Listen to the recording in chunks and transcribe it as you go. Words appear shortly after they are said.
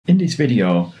this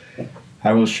video,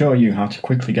 I will show you how to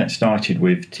quickly get started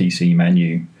with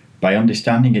TcMenu by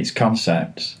understanding its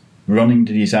concepts, running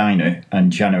the designer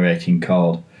and generating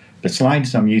code. The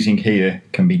slides I'm using here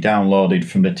can be downloaded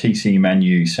from the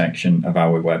TcMenu section of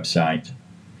our website.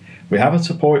 We have a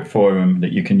support forum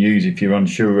that you can use if you're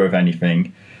unsure of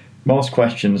anything. Most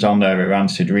questions on there are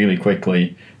answered really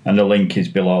quickly and the link is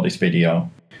below this video.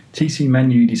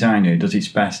 TcMenu Designer does its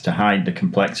best to hide the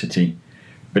complexity,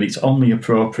 but it's only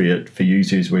appropriate for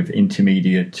users with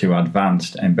intermediate to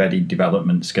advanced embedded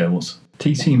development skills.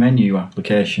 TcMenu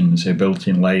applications are built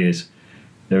in layers.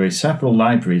 There are several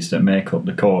libraries that make up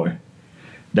the core.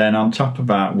 Then on top of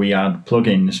that we add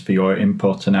plugins for your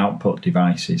input and output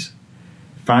devices.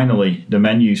 Finally, the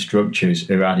menu structures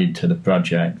are added to the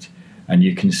project, and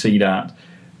you can see that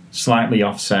slightly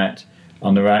offset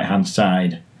on the right hand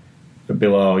side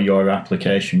below your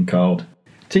application code.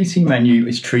 TcMenu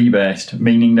is tree-based,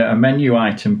 meaning that a menu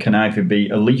item can either be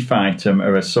a leaf item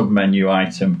or a sub-menu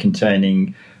item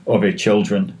containing other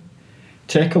children.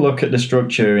 Take a look at the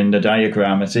structure in the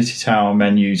diagram, as this is how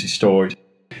menus are stored.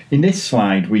 In this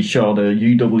slide we show the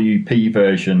UWP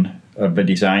version of the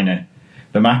designer.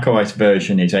 The macOS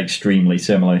version is extremely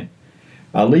similar.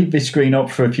 I'll leave this screen up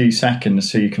for a few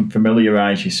seconds so you can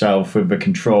familiarise yourself with the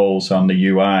controls on the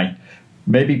UI.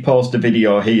 Maybe pause the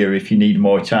video here if you need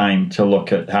more time to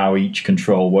look at how each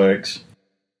control works.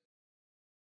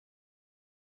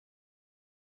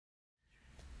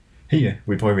 Here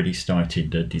we've already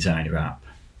started the designer app.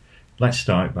 Let's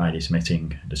start by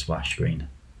dismissing the splash screen.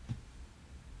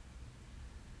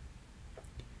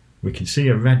 We can see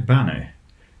a red banner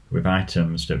with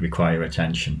items that require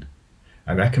attention.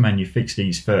 I recommend you fix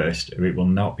these first, or it will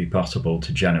not be possible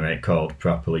to generate code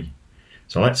properly.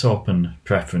 So let's open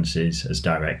Preferences as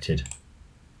directed.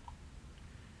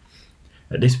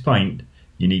 At this point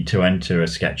you need to enter a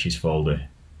Sketches folder.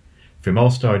 For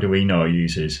most Arduino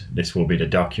users this will be the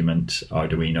Documents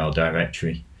Arduino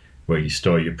directory where you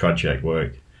store your project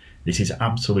work. This is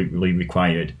absolutely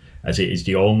required as it is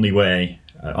the only way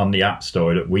on the App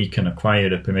Store that we can acquire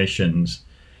the permissions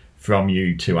from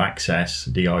you to access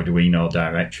the Arduino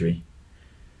directory.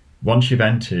 Once you've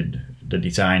entered the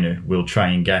designer, we'll try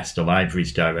and guess the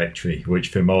libraries directory, which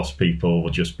for most people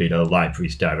will just be the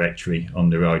libraries directory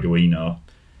under Arduino.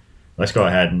 Let's go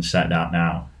ahead and set that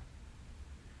now.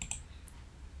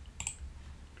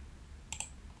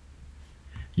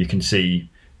 You can see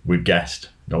we've guessed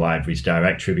the libraries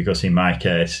directory because in my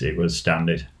case it was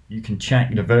standard. You can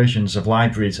check the versions of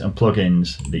libraries and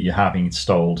plugins that you have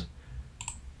installed.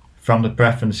 From the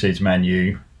Preferences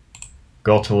menu,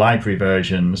 go to Library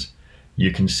Versions.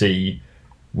 You can see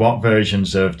what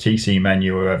versions of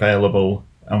TcMenu are available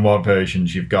and what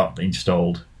versions you've got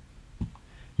installed.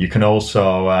 You can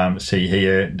also see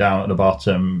here down at the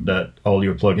bottom that all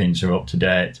your plugins are up to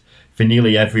date. For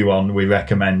nearly everyone we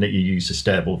recommend that you use a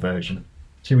stable version.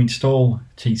 To install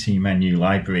TcMenu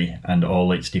library and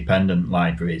all its dependent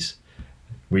libraries,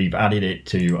 we've added it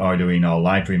to Arduino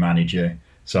Library Manager,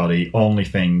 so the only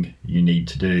thing you need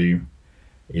to do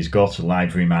is go to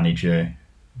Library Manager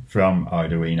from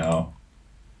Arduino,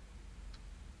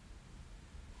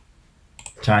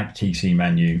 type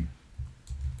TcMenu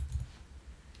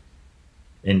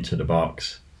into the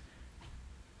box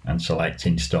and select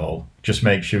Install. Just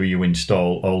make sure you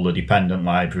install all the dependent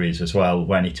libraries as well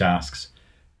when it asks.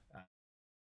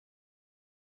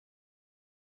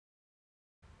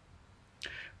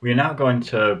 We are now going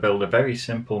to build a very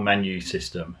simple menu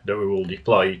system that we will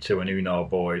deploy to an Uno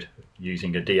board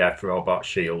using a DF robot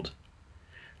shield.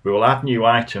 We will add new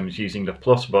items using the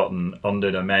plus button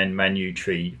under the main menu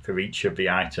tree for each of the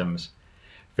items.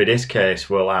 For this case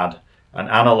we'll add an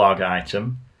analog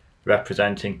item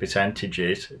representing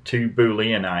percentages, 2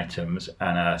 Boolean items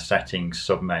and a settings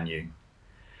submenu.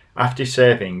 After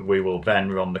saving we will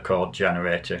then run the code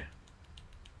generator.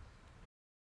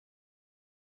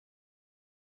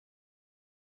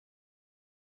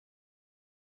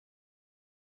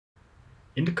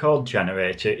 In the code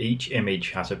generator, each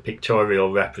image has a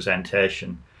pictorial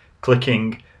representation.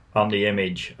 Clicking on the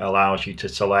image allows you to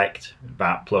select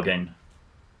that plugin.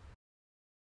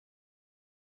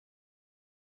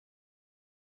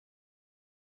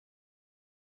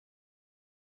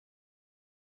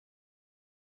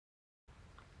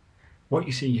 What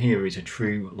you see here is a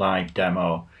true live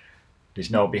demo. There's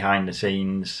no behind the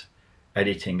scenes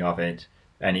editing of it.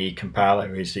 Any compiler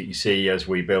errors that you see as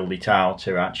we build it out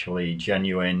are actually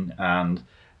genuine and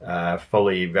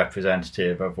fully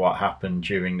representative of what happened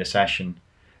during the session.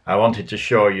 I wanted to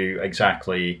show you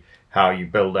exactly how you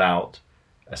build out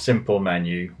a simple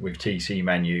menu with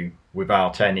TcMenu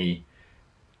without any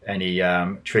any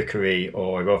trickery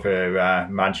or other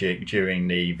magic during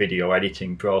the video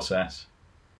editing process.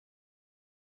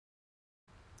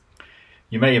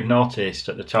 You may have noticed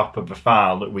at the top of the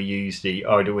file that we use the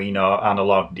Arduino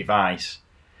analog device.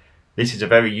 This is a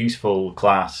very useful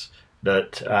class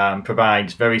that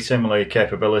provides very similar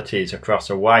capabilities across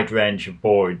a wide range of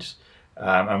boards,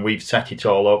 and we've set it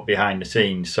all up behind the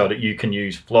scenes so that you can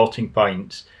use floating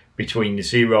points between the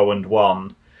 0 and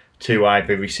 1 to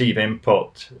either receive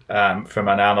input from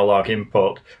an analog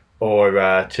input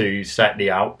or to set the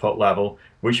output level,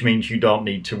 which means you don't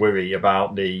need to worry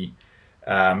about the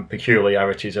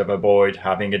peculiarities of a board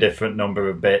having a different number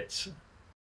of bits.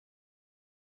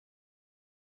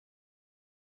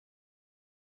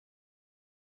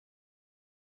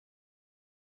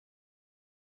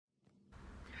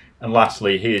 And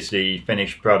lastly, here's the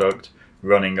finished product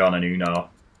running on an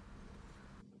Uno.